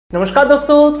नमस्कार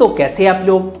दोस्तों, तो कैसे हैं आप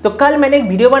लोग। तो कल मैंने एक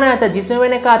वीडियो बनाया था जिसमें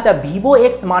मैंने कहा था वीवो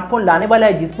एक स्मार्टफोन लाने वाला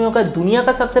है जिसमें होगा दुनिया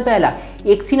का सबसे पहला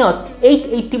Exynos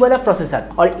 880 वाला प्रोसेसर।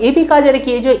 और ये भी कहा जा रहा है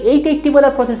कि ये जो 880 वाला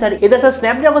प्रोसेसर ये दरअसल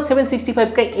स्नैपड्रैगन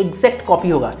 765 का एग्जैक्ट कॉपी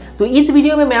होगा। तो इस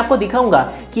वीडियो में मैं आपको दिखाऊंगा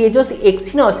कि ये जो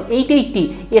Exynos 880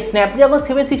 ये स्नैपड्रैगन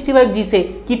 765G से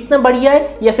कितना बढ़िया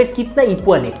है या फिर कितना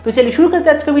इक्वल है। तो चलिए शुरू करते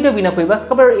हैं आज का वीडियो बिना कोई वक्त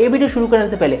खबर। ये वीडियो शुरू करने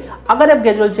से पहले अगर आप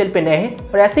गैजेट वर्ल्ड चैनल पे नए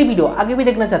हैं और ऐसे वीडियो आगे भी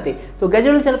देखना चाहते हैं तो गैजेट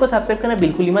वर्ल्ड चैनल को सब्सक्राइब करना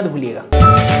बिल्कुल ही मत भूलिएगा।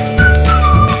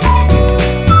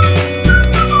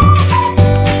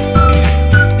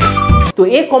 तो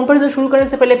एक कंपैरिजन शुरू करने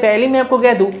से पहले मैं आपको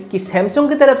कह दूं कि सैमसंग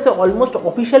की तरफ से ऑलमोस्ट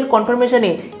ऑफिशियल कंफर्मेशन है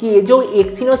कि ये जो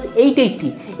Exynos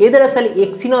 880 ये दरअसल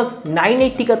Exynos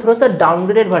 980 का थोड़ा सा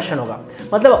डाउनग्रेडेड वर्जन होगा।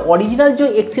 मतलब ओरिजिनल जो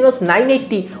Exynos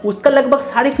 980 उसका लगभग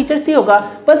सारे फीचर्स ही होगा,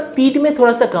 बस स्पीड में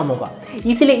थोड़ा सा कम होगा।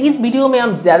 इसलिए इस वीडियो में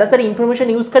हम ज्यादातर इंफॉर्मेशन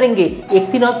यूज करेंगे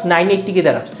Exynos 980 की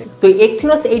तरफ से। तो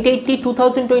Exynos 880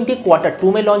 2020 क्वार्टर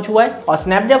 2 में लॉन्च हुआ है और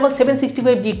स्नैपड्रैगन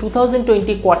 765G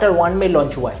 2020 क्वार्टर 1 में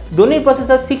लॉन्च हुआ है। दोनों ही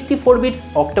प्रोसेसर 64 बिट्स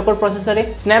ऑक्टा-कोर प्रोसेसर है।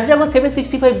 स्नैपड्रैगन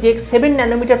 765G एक 7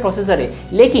 नैनोमीटर प्रोसेसर है,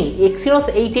 लेकिन Exynos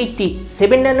 880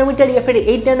 7 नैनोमीटर या फिर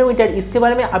 8 नैनोमीटर इसके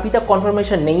बारे में अभी तक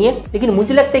कंफर्मेशन नहीं है, लेकिन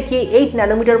मुझे लगता है कि ये 8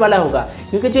 नैनोमीटर वाला होगा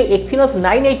क्योंकि जो Exynos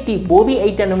 980 वो भी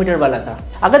 8 नैनोमीटर वाला था।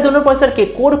 अगर दोनों प्रोसेसर के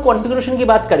कोर कॉन्फ़िगरेशन की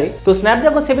बात करें तो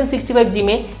स्नैपड्रैगन 765G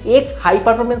में एक high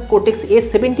performance cortex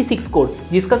A76 core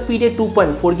जिसका स्पीड है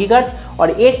 2.4 गीगाहर्ट्ज और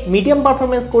एक medium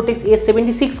performance cortex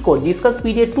A76 core जिसका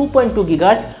स्पीड है 2.2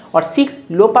 गीगाहर्ट्ज और 6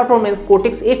 लो परफॉर्मेंस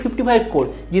कोर्टेक्स A55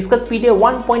 कोर जिसका स्पीड है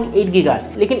 1.8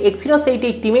 गीगाहर्ट्ज। लेकिन Exynos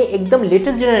 880 में एकदम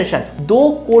latest generation 2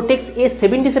 cortex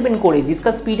A77 core है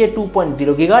जिसका स्पीड है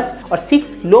 2.0 गीगाहर्ट्ज और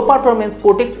 6 लो परफॉर्मेंस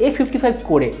कोर्टेक्स A55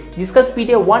 कोर है जिसका स्पीड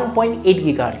है 1.8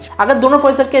 गीगाहर्ट्ज। अगर दोनों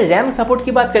प्रोसेसर के रैम सपोर्ट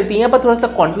की बात करते हैं यहाँ पर थोड़ा सा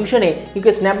कंफ्यूजन है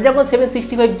क्योंकि स्नैपड्रैगन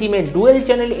 765G में डुअल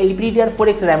चैनल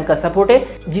LPDDR4X रैम का सपोर्ट है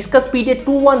जिसका स्पीड है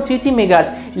 2133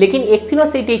 मेगाहर्ट्ज, लेकिन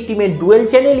Exynos 880 में डुअल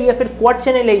चैनल या फिर क्वाड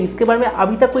चैनल है इसके बारे में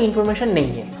अभी तक इंफॉर्मेशन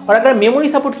नहीं है। और अगर मेमोरी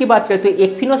सपोर्ट की बात करें तो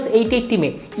Exynos 880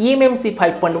 में eMMC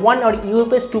 5.1 और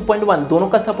UFS 2.1 दोनों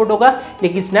का सपोर्ट होगा,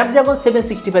 लेकिन Snapdragon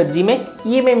 765G में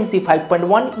eMMC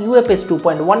 5.1, UFS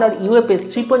 2.1 और UFS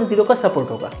 3.0 का सपोर्ट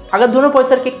होगा। अगर दोनों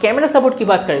प्रोसेसर के कैमरा सपोर्ट की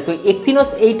बात करें तो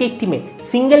Exynos 880 में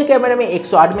सिंगल कैमरा में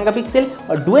 108 मेगापिक्सल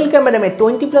और डुअल कैमरा में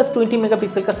 20+20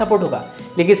 मेगापिक्सल का सपोर्ट होगा,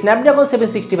 लेकिन Snapdragon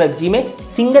 765G में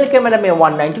सिंगल कैमरा में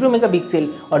 192 मेगापिक्सल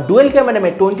और डुअल कैमरा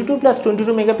में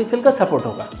 22+22 मेगापिक्सल का सपोर्ट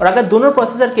होगा। और अगर दोनों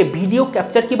प्रोसेसर के वीडियो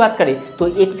कैप्चर की बात करें तो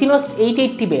Exynos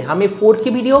 880 में हमें 4K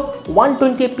वीडियो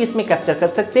 120 fps में कैप्चर कर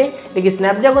सकते हैं, लेकिन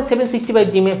Snapdragon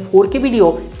 765G में 4K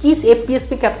वीडियो किस fps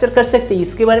पे कैप्चर कर सकते हैं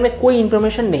इसके बारे में कोई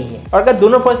इंफॉर्मेशन नहीं है। और अगर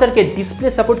दोनों प्रोसेसर के डिस्प्ले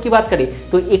सपोर्ट की बात करें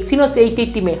तो Exynos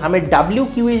 880 में हमें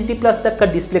QHD+ तक का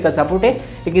डिस्प्ले का सपोर्ट है,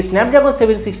 लेकिन Snapdragon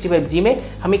 765G में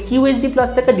हमें QHD+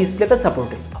 तक का डिस्प्ले का सपोर्ट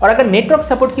है। और अगर नेटवर्क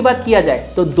सपोर्ट की बात किया जाए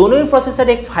तो दोनों ही प्रोसेसर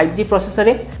एक 5G प्रोसेसर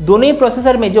है। दोनों ही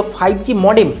प्रोसेसर में जो 5G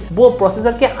मॉडेम वो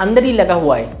प्रोसेसर के अंदर ही लगा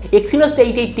हुआ है। Exynos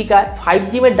 880 का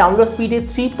 5G में डाउनलोड स्पीड है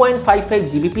 3.55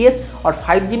 Gbps और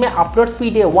 5G में अपलोड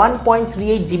स्पीड है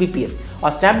 1.38 Gbps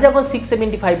और Snapdragon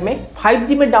 675 में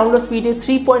 5G में डाउनलोड स्पीड है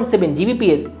 3.7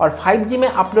 Gbps और 5G में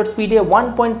अपलोड स्पीड है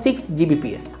 1.6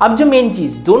 Gbps। अब जो मेन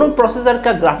चीज दोनों प्रोसेसर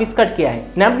का ग्राफिक्स कार्ड क्या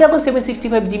है। Snapdragon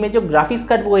 765G में जो ग्राफिक्स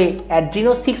कार्ड वो है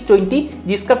Exynos 620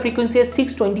 जिसका फ्रीक्वेंसी है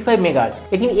 625 मेगाहर्ट्ज,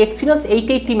 लेकिन Exynos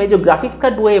 880 में जो ग्राफिक्स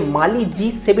कार्ड वो है Mali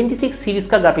G76 सीरीज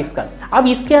का ग्राफिक्स कार्ड। अब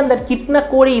इसके अंदर कितना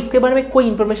कोर है इसके बारे में कोई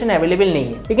इंफॉर्मेशन अवेलेबल नहीं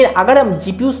है, लेकिन अगर हम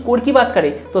GPU स्कोर की बात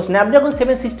करें तो Snapdragon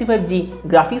 765G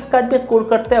ग्राफिक्स कार्ड पे स्कोर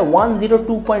करता है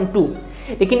 102.2,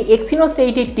 लेकिन Exynos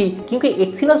 880 क्योंकि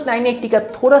Exynos 980 का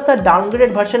थोड़ा सा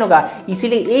डाउनग्रेडेड वर्जन होगा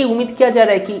इसलिए ये उम्मीद किया जा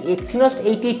रहा है कि Exynos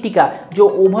 880 का जो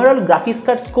ओवरऑल ग्राफिक्स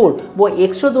कार्ड स्कोर वो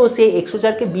 102 से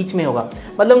 104 के बीच में होगा।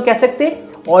 मतलब हम कह सकते हैं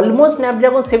ऑलमोस्ट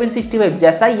Snapdragon 765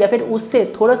 जैसा या फिर उससे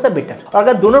थोड़ा सा बेटर। और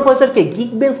अगर दोनों प्रोसेसर के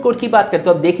Geekbench स्कोर की बात करें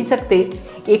तो आप देख ही सकते हैं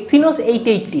Exynos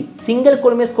 880 सिंगल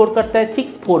कोर में स्कोर करता है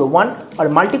 641 और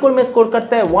मल्टी कोर में स्कोर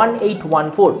करता है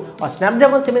 1814 और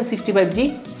Snapdragon 765G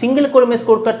सिंगल कोर में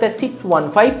स्कोर करता है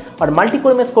 615 और मल्टी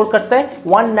कोर में स्कोर करता है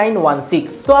 1916।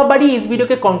 तो आप बड़ी इस वीडियो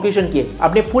के कंक्लूजन किए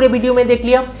आपने पूरे वीडियो में देख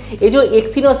लिया। ये जो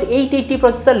Exynos 880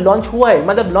 प्रोसेसर लॉन्च हुआ है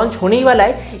मतलब लॉन्च होने ही वाला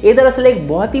है, ये दरअसल एक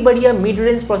बहुत ही बढ़िया मिड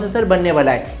रेंज प्रोसेसर बनने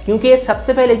वाला है क्योंकि ये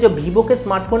सबसे पहले जो वीवो के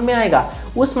स्मार्टफोन में आएगा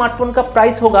उस स्मार्टफोन का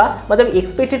प्राइस होगा मतलब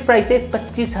एक्सपेक्टेड प्राइस है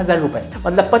 25,000 रुपए।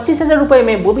 मतलब 25,000 रुपए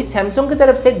में वो भी सैमसंग की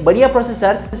तरफ से एक बढ़िया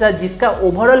प्रोसेसर जिसका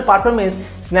ओवरऑल परफॉर्मेंस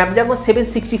स्नैपड्रैगन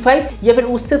 765 या फिर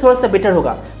उससे थोड़ा सा बेटर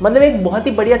होगा। मतलब एक बहुत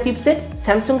ही बढ़िया चिपसेट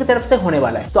सैमसंग की तरफ से होने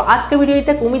वाला है। तो आज का वीडियो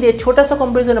तक उम्मीद है छोटा सा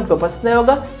कंपैरिजन आपको पसंद आया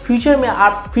होगा।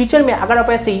 फ्यूचर में अगर आप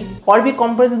ऐसे ही और भी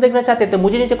कंपैरिजन देखना चाहते हैं तो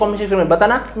मुझे नीचे कमेंट सेक्शन में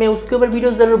बताना, मैं उसके ऊपर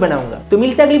वीडियो जरूर बनाऊंगा। तो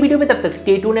मिलते हैं अगली वीडियो में, तब तक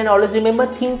stay tuned and always remember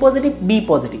think positive, B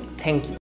positive. Thank you.